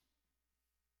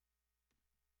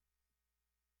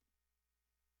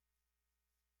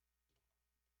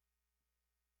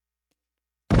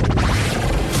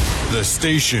The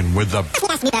station with the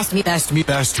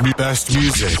best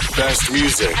music. Best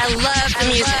music. I love the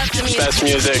music. Best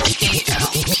music.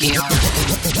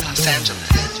 Los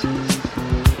Angeles.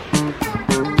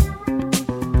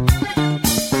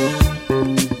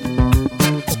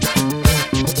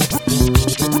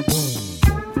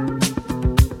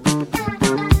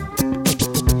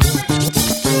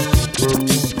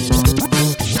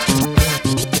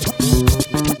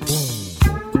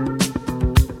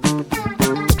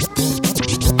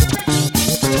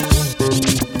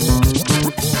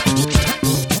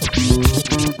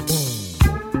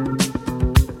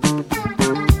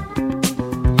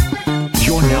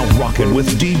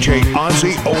 With DJ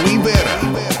Ozzy Oliveira.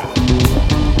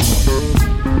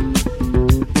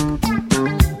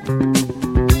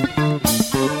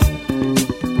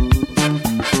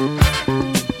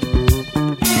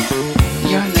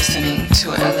 You're listening to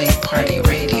LA Party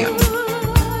Radio.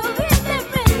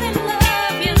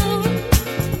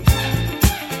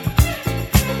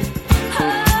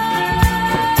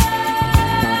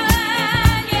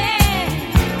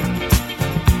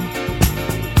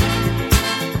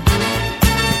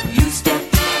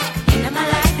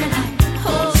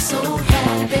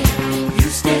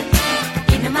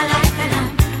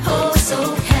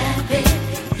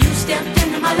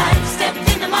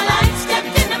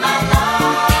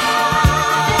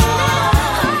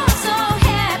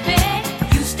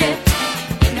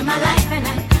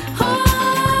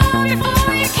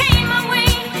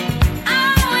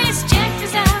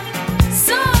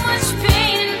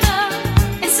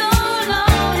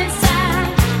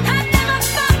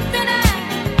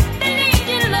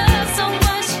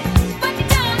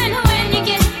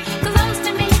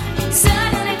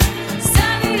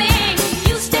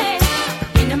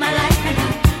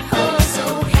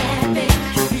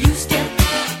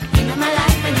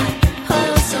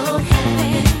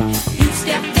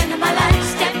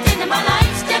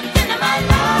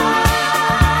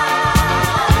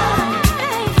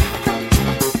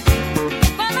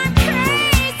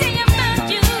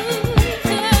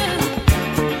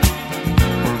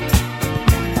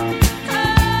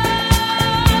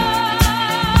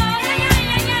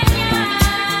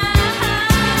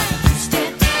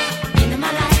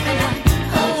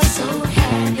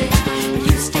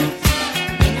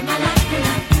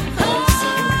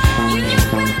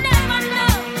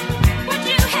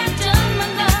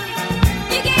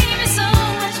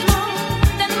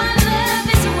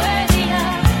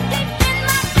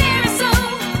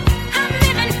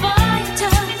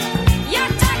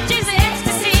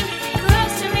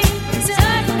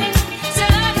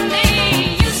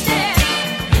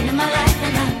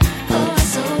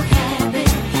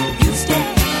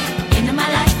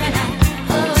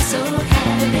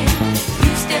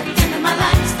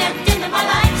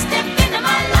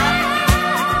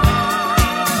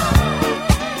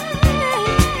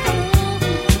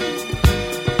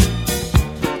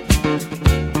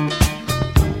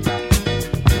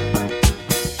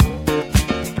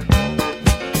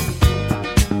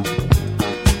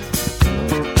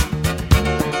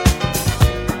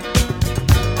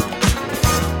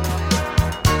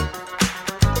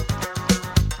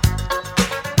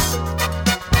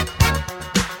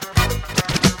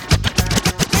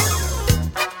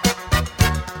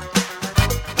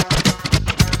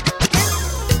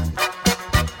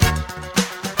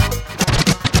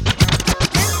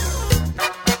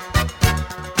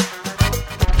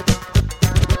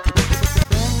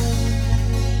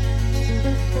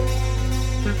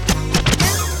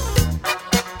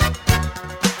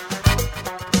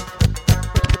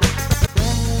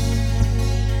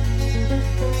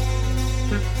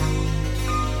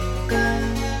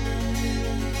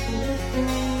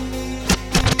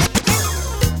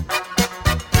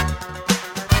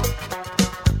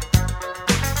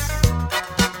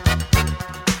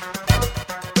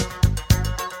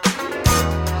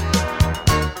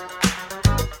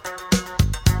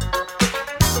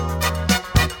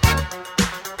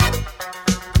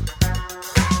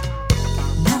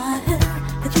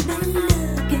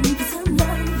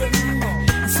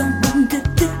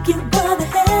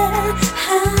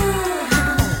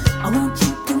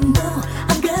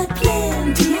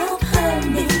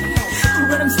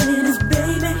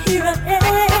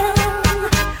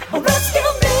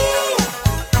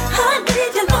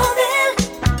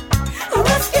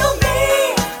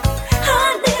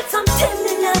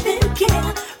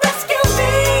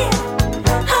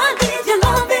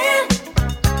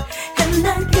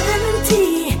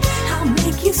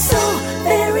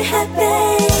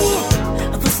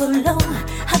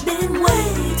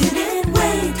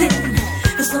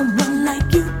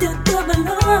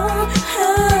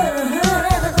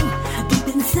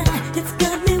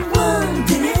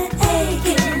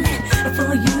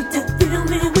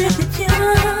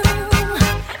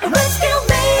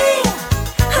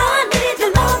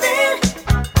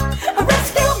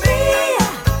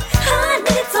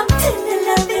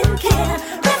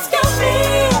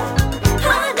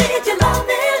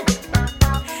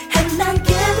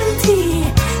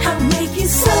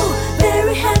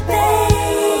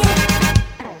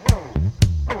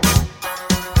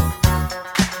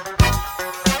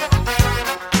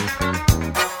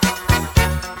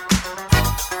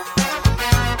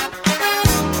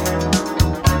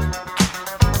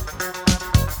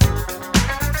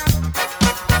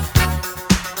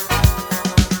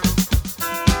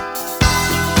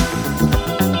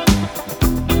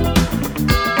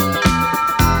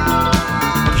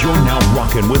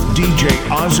 rocking with DJ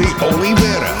Ozzy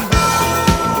Oliveira.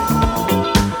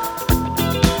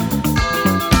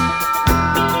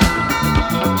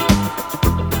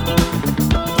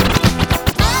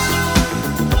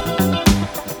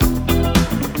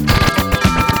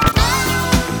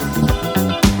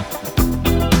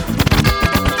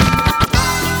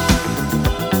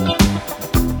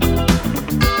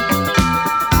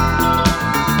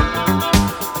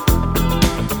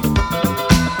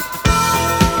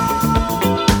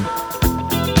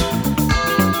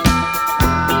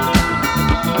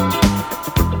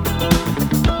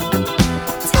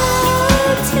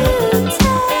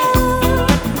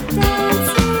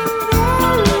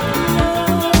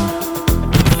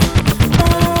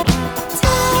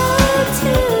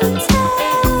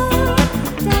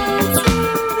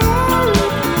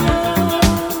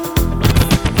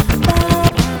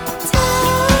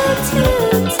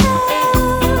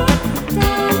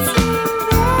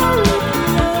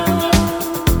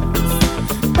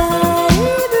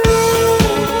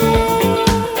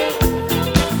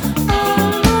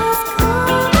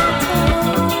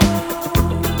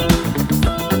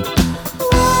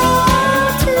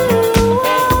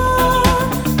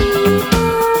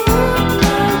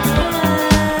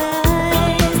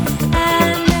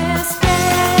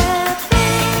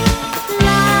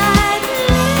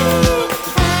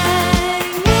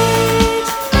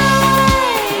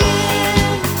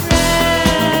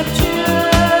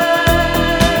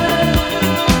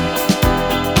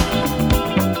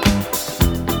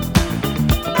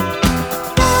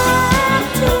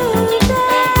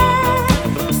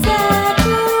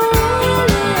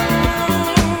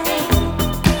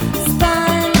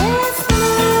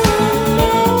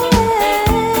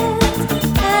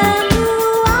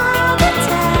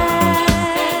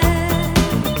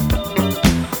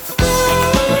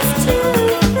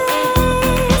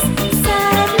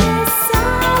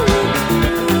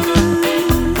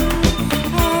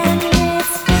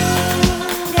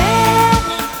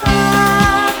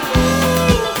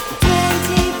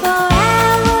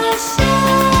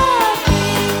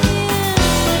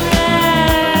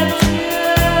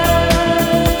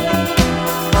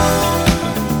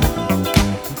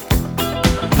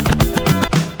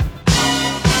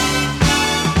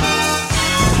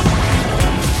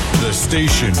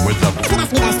 Station with the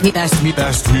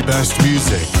best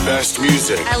music. Best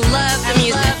music. I love the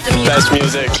music. Best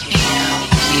music.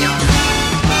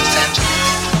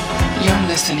 You're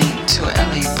listening to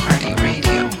LA Party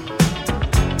Radio.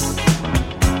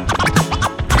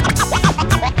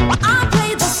 I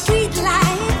play the street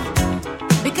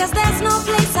life because there's no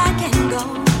place I can go.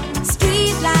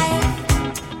 Street life,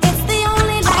 it's the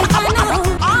only life I know.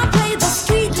 I play the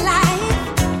street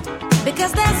life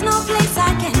because there's no place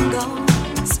I can go.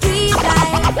 Street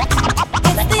life,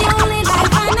 it's the only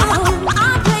life I know.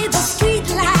 I play the street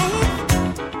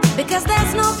life because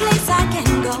there's no place I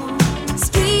can go.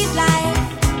 Street life,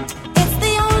 it's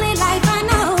the only life I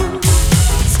know.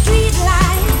 Street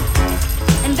life,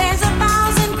 and there's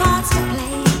 1,000 parts to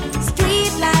play.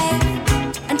 Street life,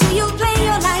 until you play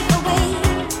your life away.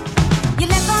 You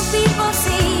let the people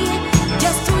see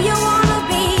just who you wanna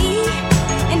be,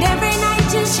 and every night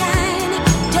you shine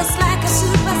just like a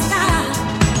superstar.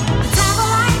 The travel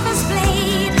life is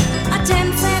played, a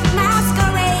 10-cent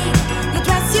masquerade. You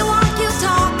dress, you walk, you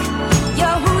talk,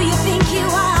 you're who you think you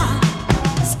are.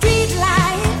 Street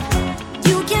life,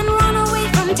 you can run away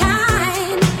from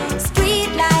time.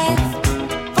 Street life,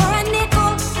 for a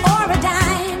nickel or a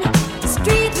dime.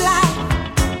 Street life,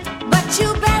 but you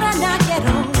better not get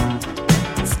old.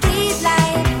 Street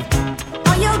life,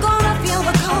 or you're gonna feel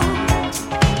the cold.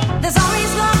 There's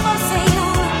always love for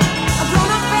sale, a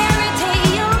grown-up fairy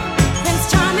tale. Prince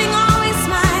Charming always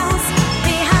smiles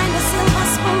behind a silver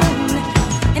spoon.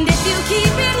 And if you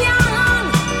keep it young,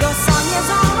 your song is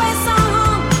always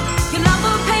sung. Your love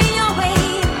will pay your way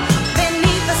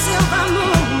beneath the silver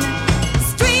moon.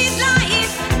 Street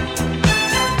life,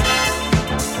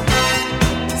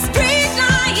 street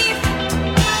life,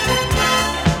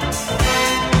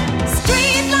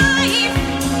 street life.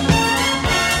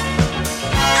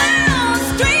 Oh,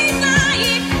 street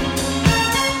life.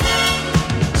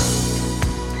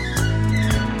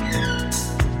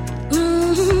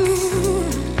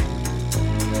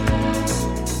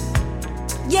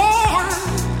 Yeah.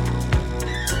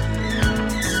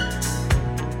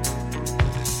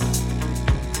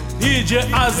 DJ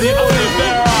Ozzy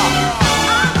Oliveira.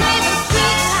 I play the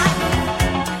street life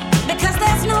because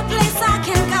there's no place I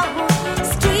can go.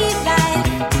 Street life,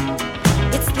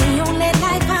 it's the only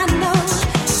life I know.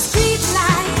 Street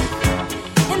life,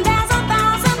 and there's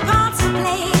 1,000 parts to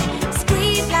play.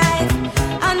 Street life,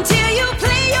 until you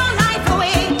play your life away.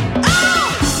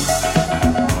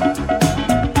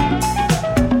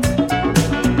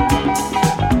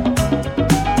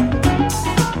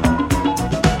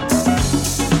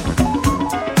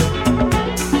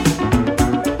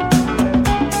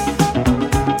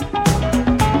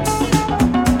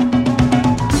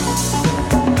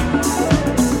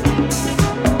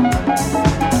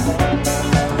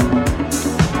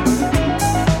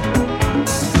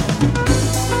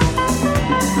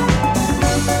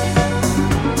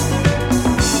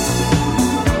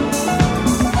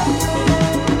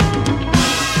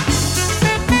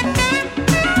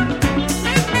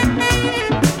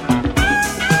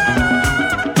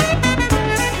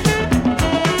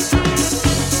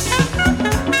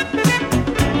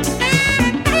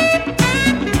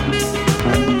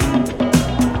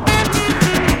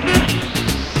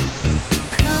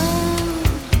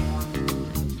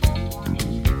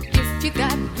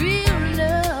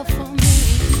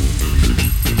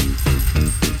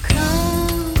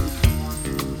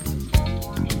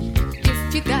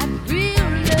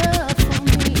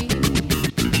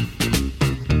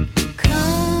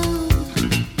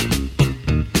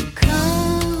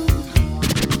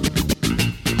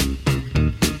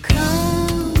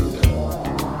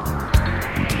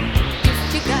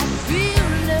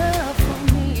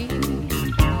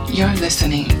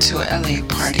 listening to LA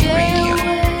Party Radio.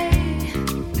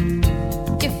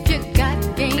 If you got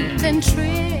games and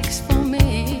tricks for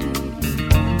me,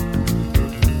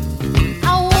 I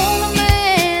want a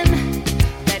man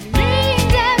that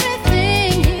means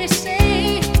everything he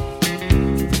say,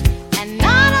 and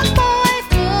not a boy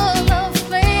full of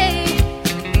play,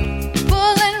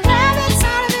 pulling rabbits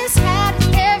out of his hat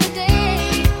every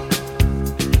day.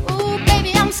 Ooh,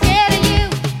 baby, I'm scared of you.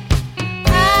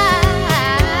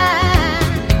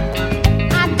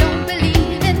 I don't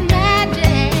believe in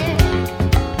magic.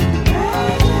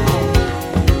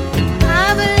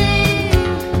 I believe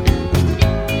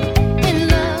in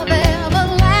love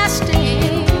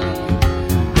everlasting.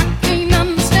 I can't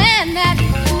understand that.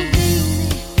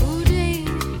 Houdini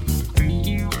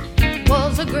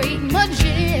was a great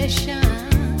magician.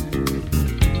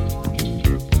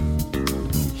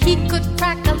 He could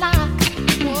crack a lock.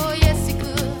 Oh, yes, he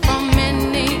could. From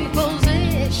any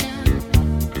position.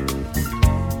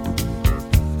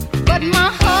 But my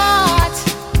heart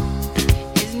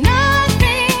is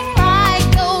nothing like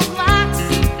those locks.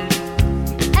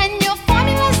 And your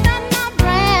formula's not my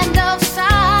brand of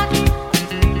sock.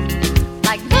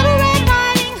 Like Little Red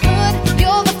Riding Hood,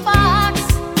 you're the fox.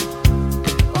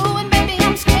 Oh, and baby,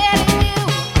 I'm scared of you.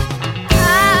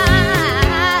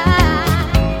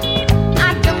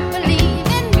 I don't believe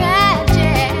in magic.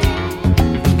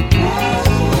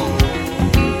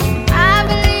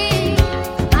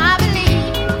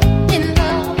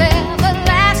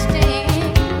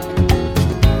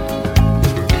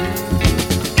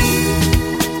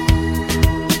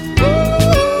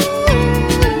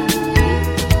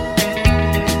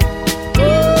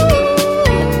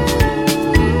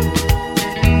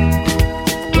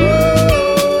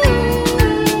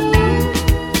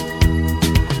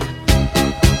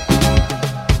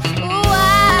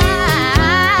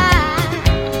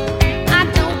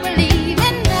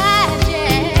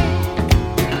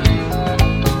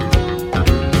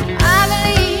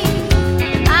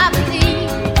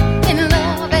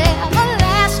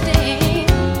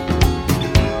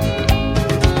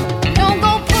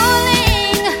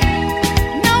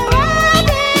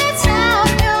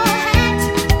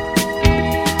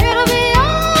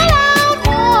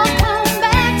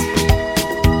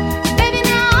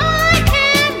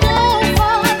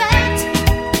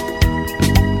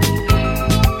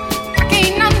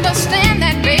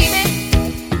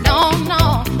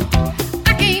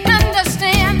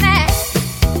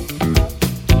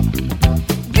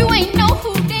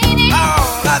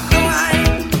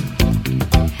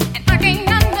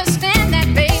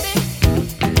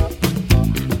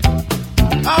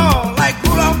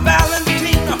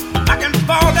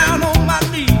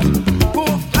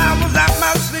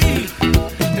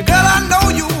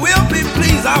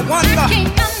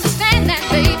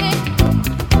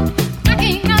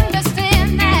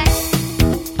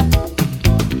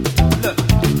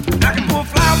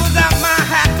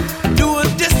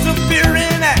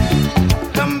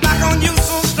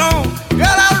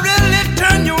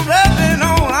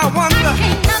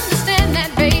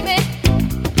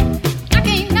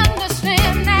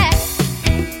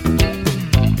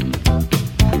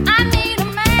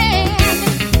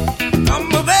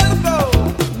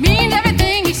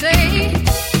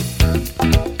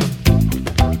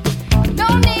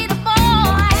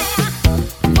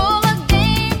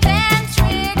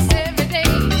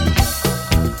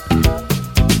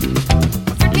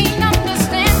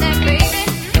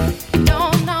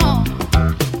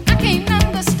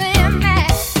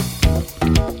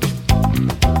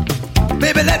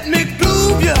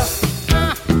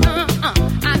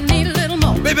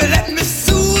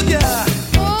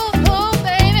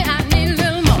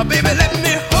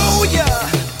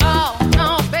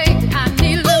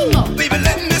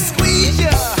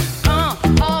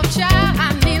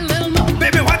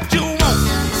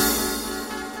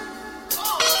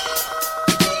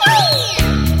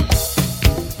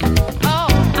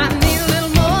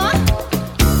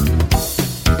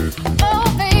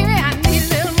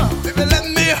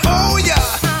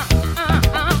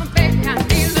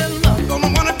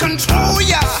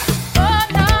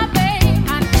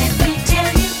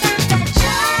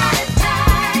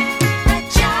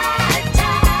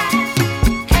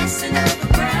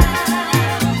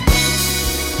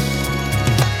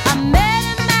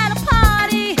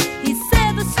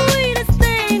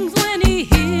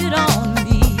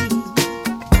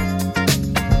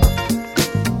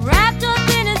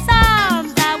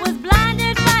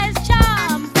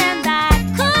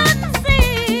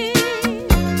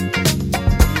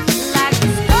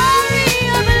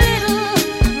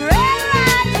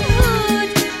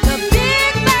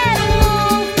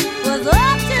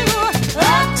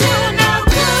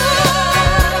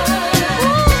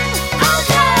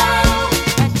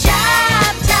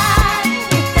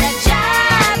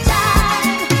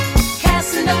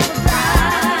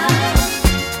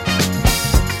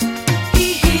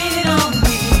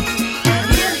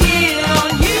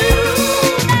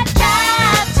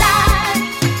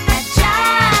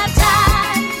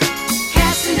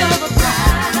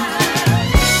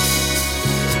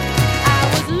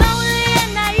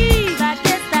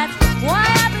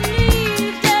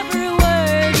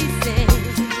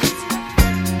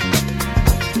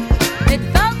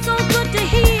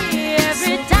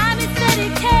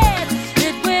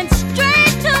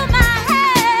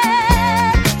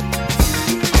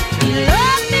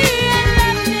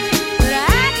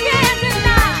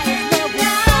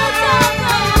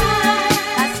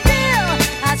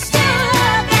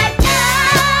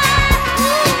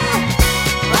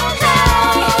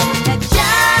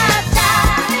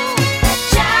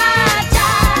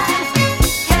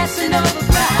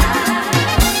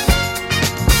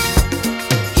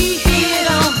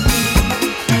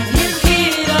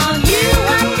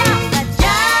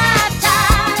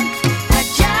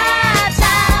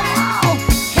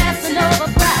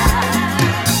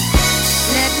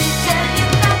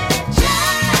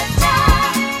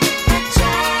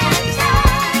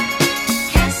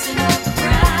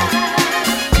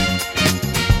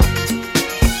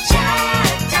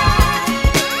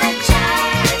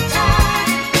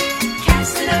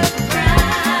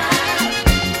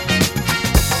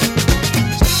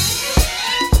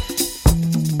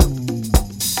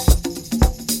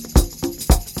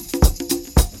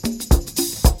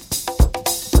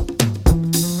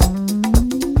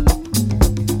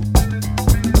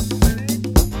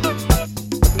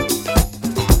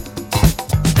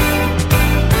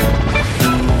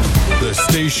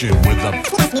 station with the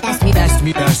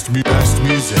best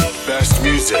music. Best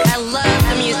music. I love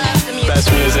the music.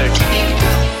 Best music.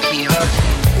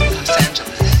 Los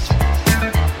Angeles.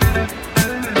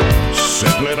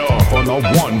 Setting it off on the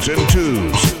ones and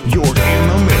twos. You're in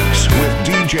the mix with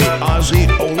DJ Ozzy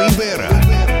Oliveira.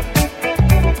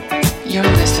 You're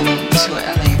listening to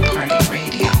LA Party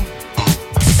Radio.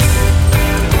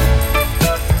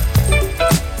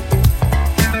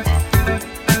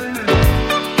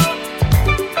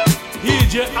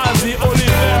 DJ Ozzy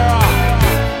Oliveira.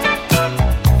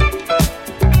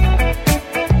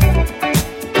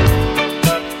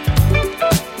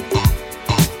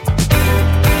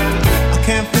 I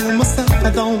can't fool myself,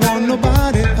 I don't want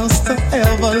nobody else to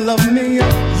ever love me.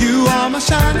 You are my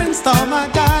shining star, my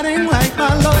guiding light,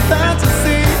 my love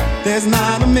fantasy. There's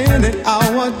not a minute,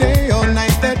 hour, day or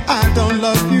night that I don't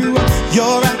love you.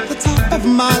 You're at the top of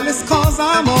my list, cause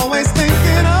I'm always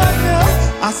thinking of you.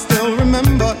 I still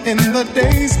remember in the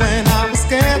days when I was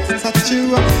scared to touch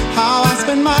you, how I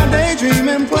spent my day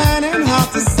dreaming, planning how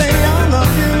to say I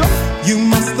love you. You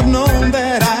must have known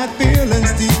that I had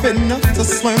feelings deep enough to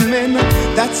swim in.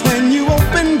 That's when you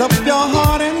opened up your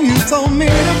heart and you told me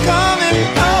to come in.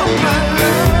 Oh my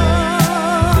love,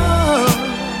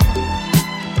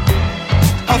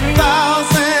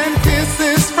 1,000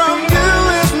 kisses from you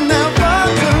is never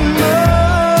too much.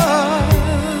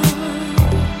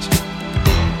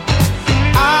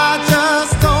 I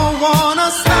just don't wanna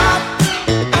stop.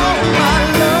 Oh my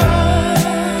love,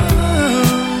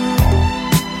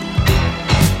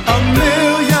 a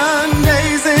million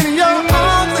days in your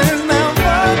arms is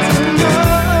never too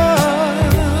much.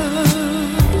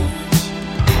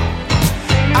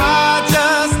 I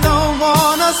just don't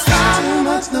wanna stop. Too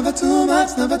much, never too much,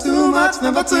 never too much,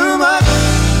 never too much.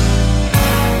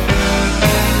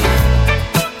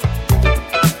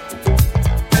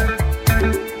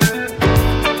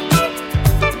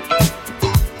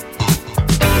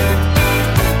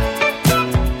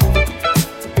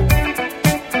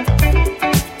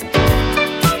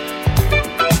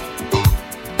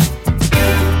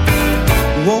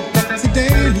 Woke up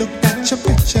today, looked at your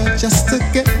picture just to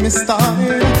get me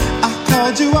started. I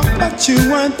called you up, but you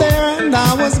weren't there, and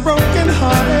I was broken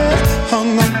hearted.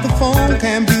 Hung up the phone,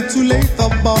 can't be too late, the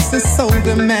boss is so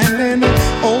demanding.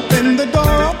 Opened the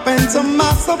door up, and to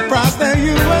my surprise, there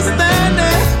you were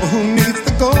standing. Who needs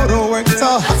to go to work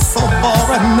to hustle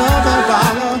for another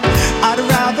dollar? I'd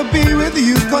rather be with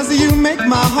you, cause you make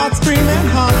my heart scream and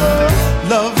holler.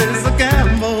 Love is a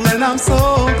gamble, and I'm so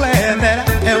glad that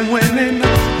I am winning.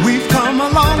 We've come a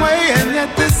long way, and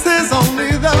yet this is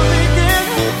only the beginning.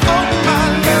 Oh my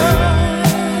love,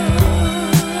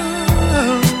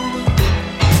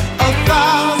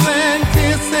 1,000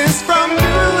 kisses from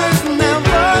you is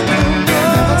never too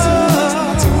much.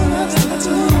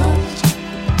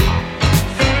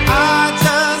 I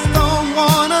just don't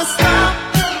wanna stop.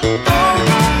 Oh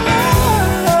my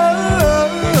love,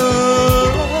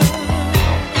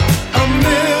 a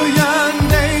million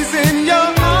days in your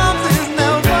arms is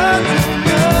never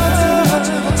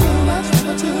too much.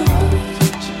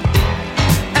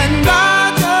 And I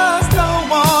just don't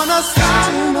wanna stop.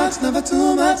 Too much, never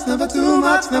too much, never too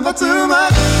much, never too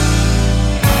much.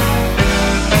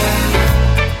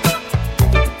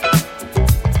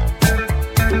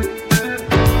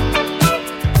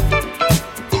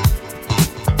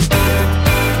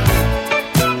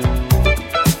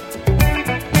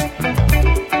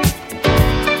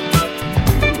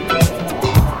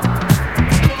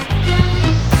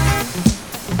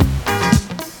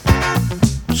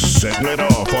 Setting it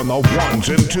off on the ones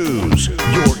and twos.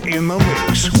 You're in the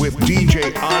mix with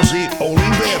DJ Ozzy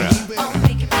Oliveira.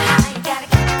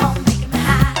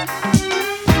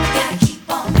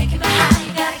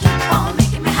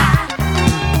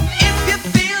 If you're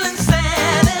feeling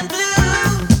sad and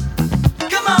blue,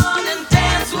 come on and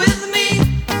dance with me.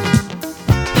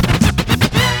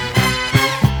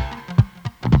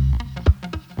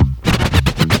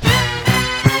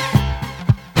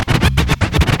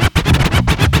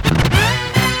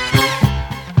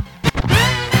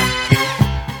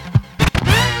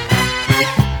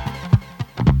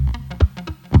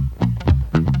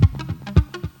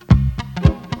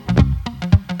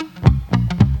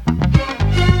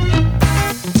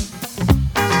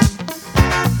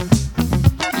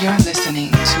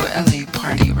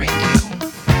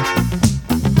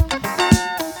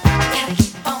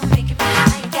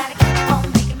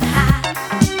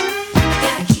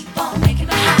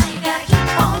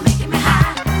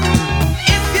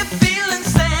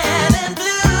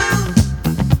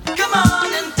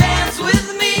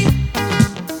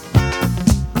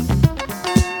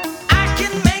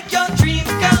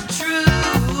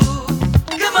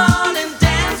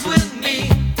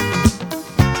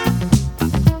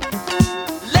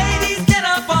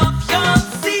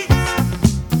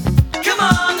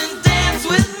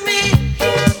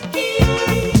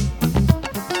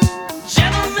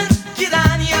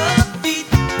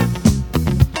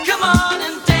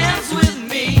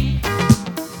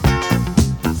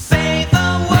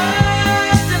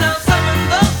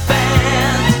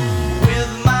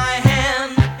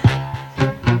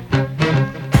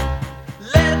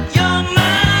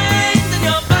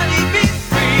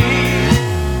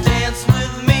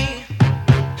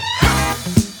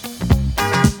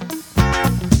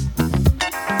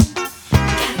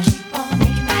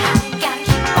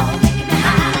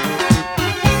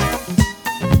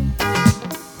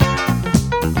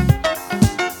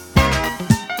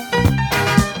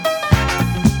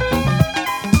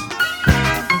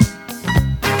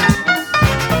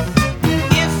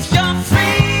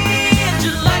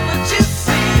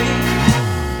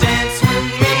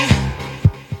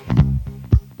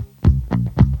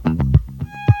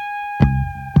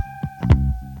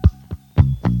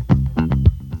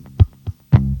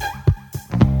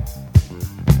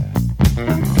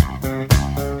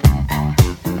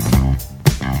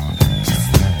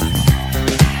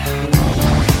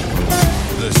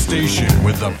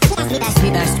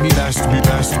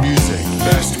 best music.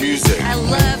 Best music. I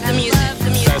love the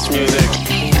music. Best music.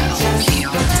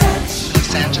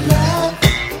 Los Angeles.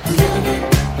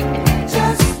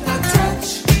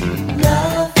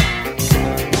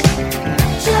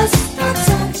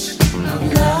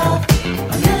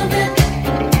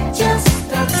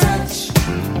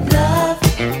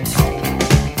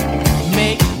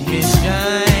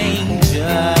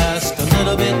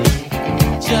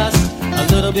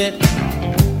 Bit.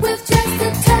 With just a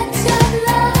touch of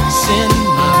love. Send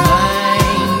my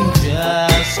mind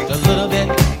just a little bit,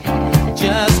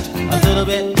 just a little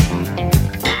bit.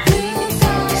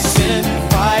 Send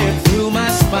fire through my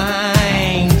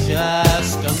spine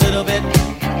just a little bit,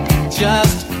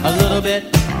 just a little bit.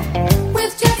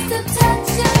 With just a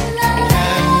touch of love.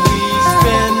 Can we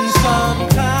spend some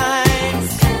time?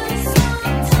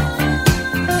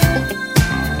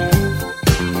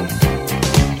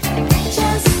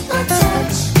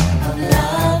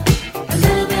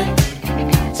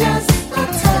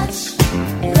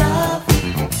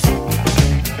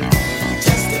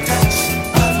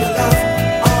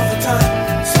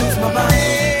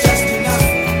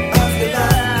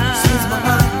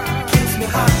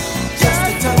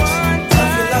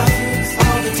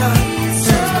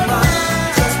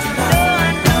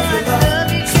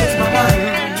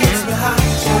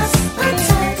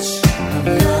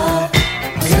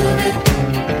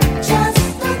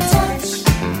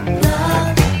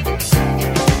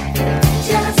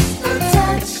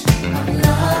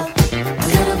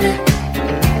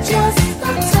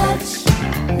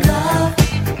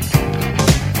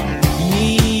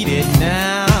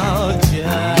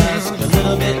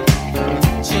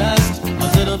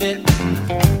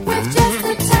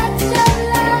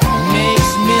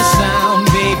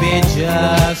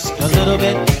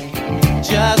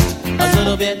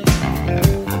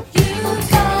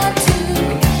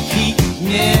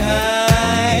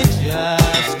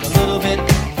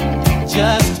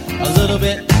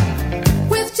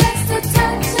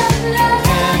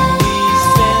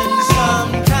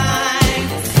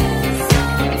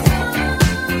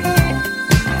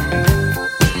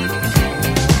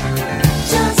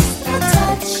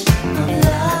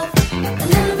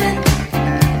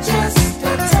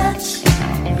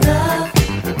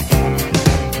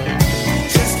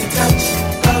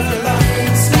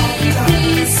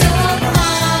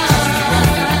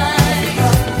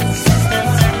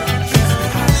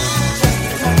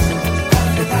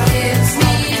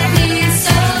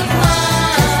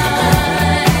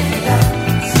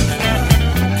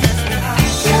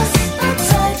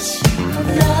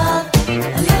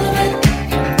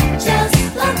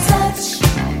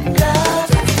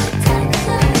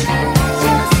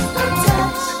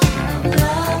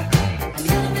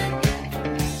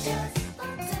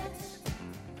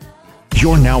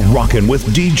 You're now rocking with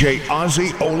DJ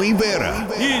Ozzy Oliveira.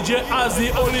 DJ Ozzy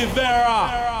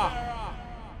Oliveira.